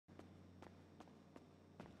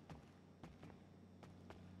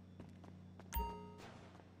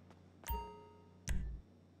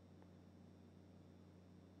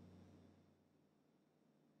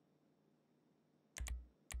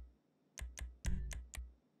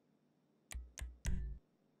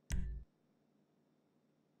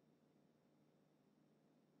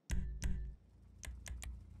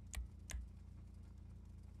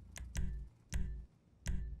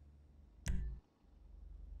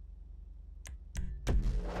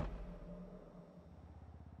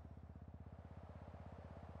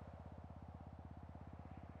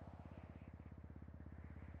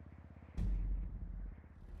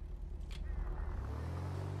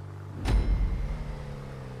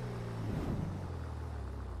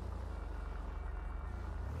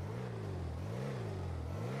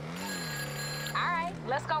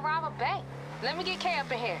let's go rob a bank. Let me get Kay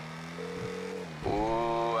up in here.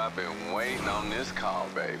 Ooh, I've been waiting on this call,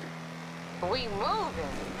 baby. We moving.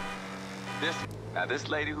 This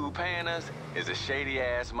lady who paying us is a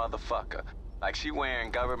shady-ass motherfucker. Like she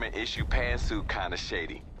wearing government-issue pantsuit kind of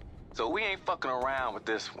shady. So we ain't fucking around with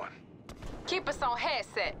this one. Keep us on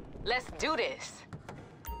headset. Let's do this.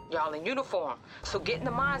 Y'all in uniform, so get in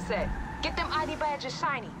the mindset. Get them ID badges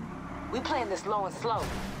shiny. We playing this low and slow.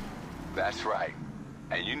 That's right.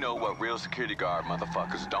 And you know what real security guard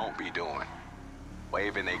motherfuckers don't be doing.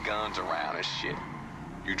 Waving their guns around and shit.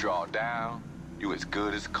 You draw down, you as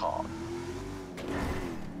good as caught.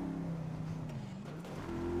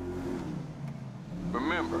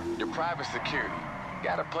 Remember, you're private security.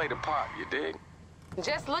 Gotta play the part, you dig?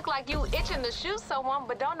 Just look like you itching to shoot someone,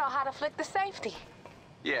 but don't know how to flick the safety.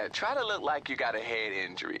 Yeah, try to look like you got a head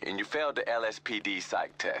injury and you failed the LSPD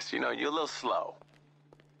psych test. You know, you're a little slow.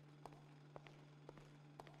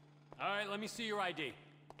 All right, let me see your ID.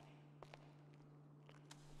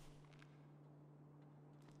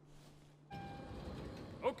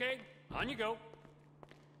 Okay, on you go.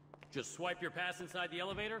 Just swipe your pass inside the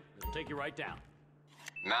elevator, it'll take you right down.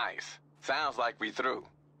 Nice. Sounds like we through.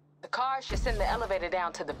 The car should send the elevator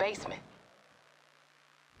down to the basement.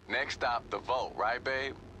 Next stop, the vault, right,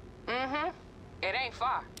 babe? Mm-hmm. It ain't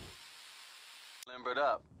far. Limbered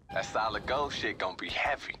up. That solid gold shit gonna be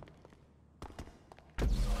heavy.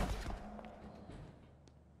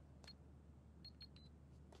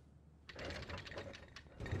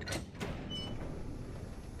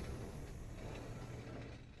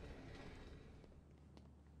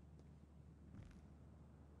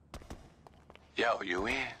 Yo, you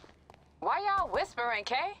in? Why y'all whispering,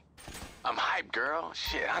 Kay? I'm hyped, girl.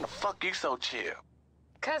 Shit, how the fuck you so chill?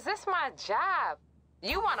 Cause it's my job.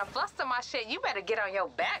 You wanna fluster my shit, you better get on your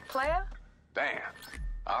back, player. Damn.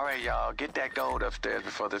 All right, y'all, get that gold upstairs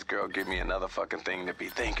before this girl give me another fucking thing to be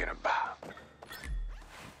thinking about.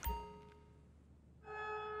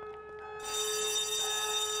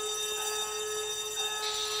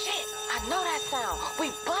 Shit, I know that sound. We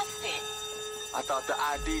busted. I thought the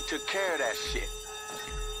ID took care of that shit.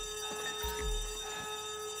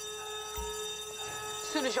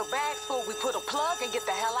 Soon as your bag's full, we put a plug and get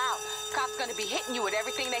the hell out. Cops gonna be hitting you with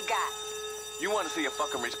everything they got. You want to see a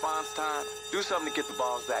fucking response time? Do something to get the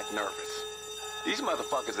balls back nervous. These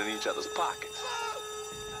motherfuckers in each other's pockets.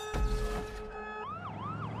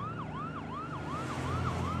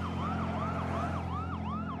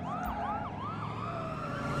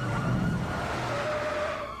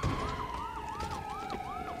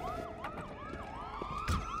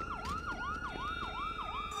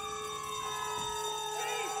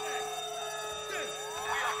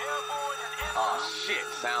 Oh shit,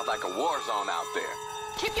 sounds like a war zone out there.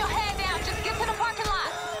 Keep your head down, just get to the parking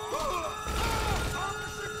lot.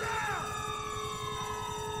 Officer down!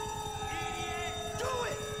 Idiot! Do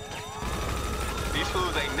it! These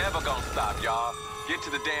fools ain't never gonna stop, y'all. Get to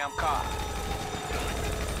the damn car.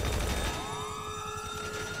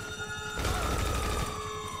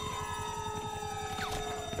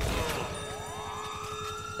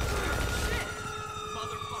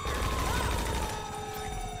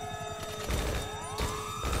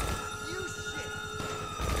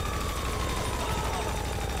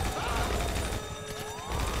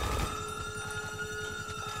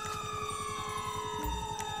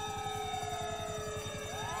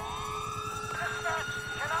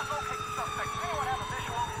 Cannot locate the suspect.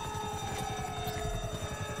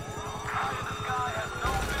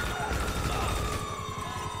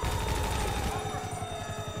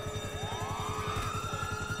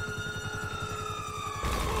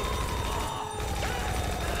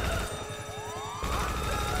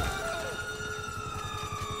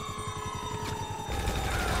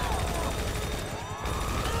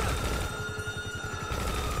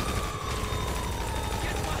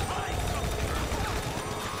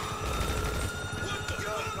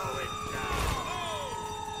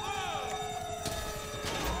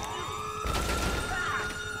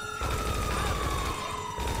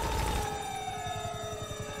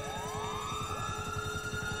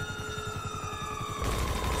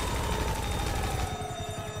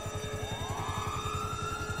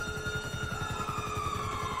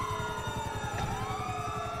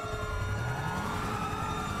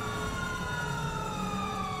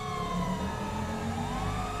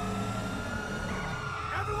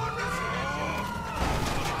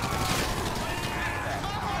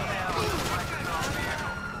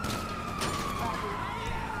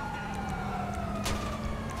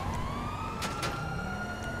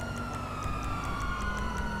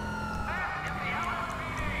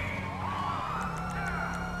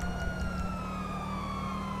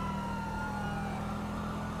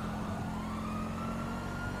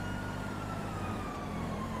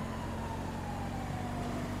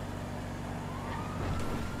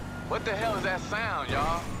 What the hell is that sound,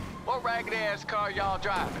 y'all? What ragged-ass car y'all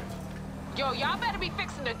driving? Yo, y'all better be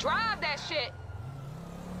fixing to drive that shit.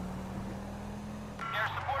 Air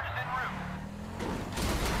support is en route.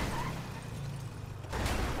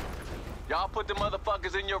 Y'all put the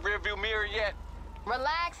motherfuckers in your rearview mirror yet?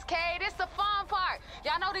 Relax, Kay. This the fun part.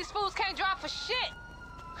 Y'all know these fools can't drive for shit.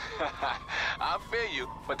 I feel you,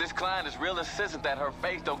 but this client is real insistent that her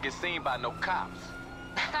face don't get seen by no cops.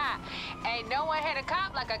 Ain't no one hit a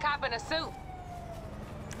cop like a cop in a suit.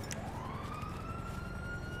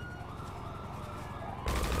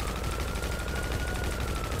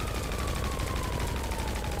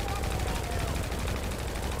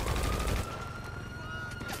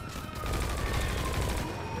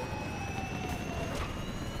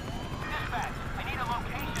 Dispatch, I need a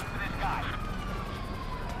location for this guy.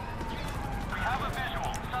 We have a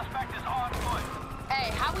visual. Suspect is on foot.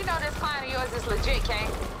 Hey, how we know this client of yours is legit, Kay?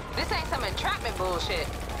 This ain't some entrapment bullshit.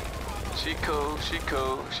 She cool, she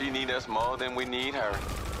cool. She need us more than we need her.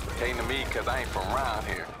 Came to me cause I ain't from around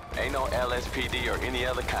here. Ain't no LSPD or any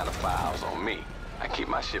other kind of files on me. I keep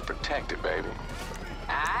my shit protected, baby.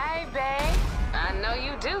 Aye, babe. I know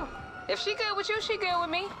you do. If she good with you, she good with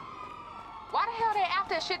me. Why the hell they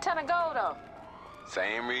after a shit ton of gold, though?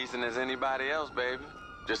 Same reason as anybody else, baby.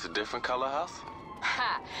 Just a different color hustle.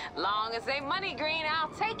 Ha! Long as they money green, I'll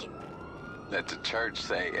take it. Let the church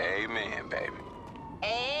say amen, baby.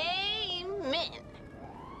 Amen.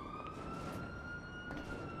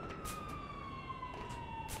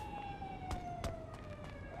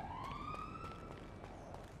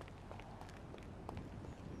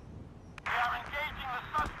 We are engaging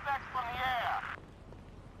the suspect from the air.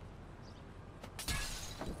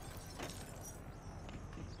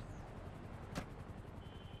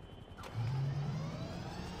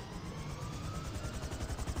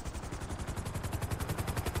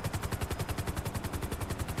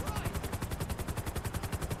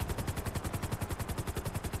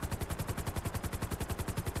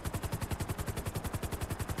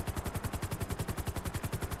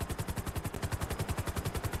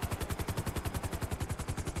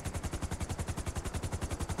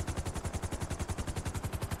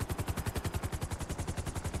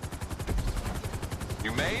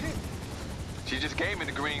 You made it? She just gave me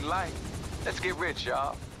the green light. Let's get rich,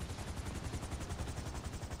 y'all.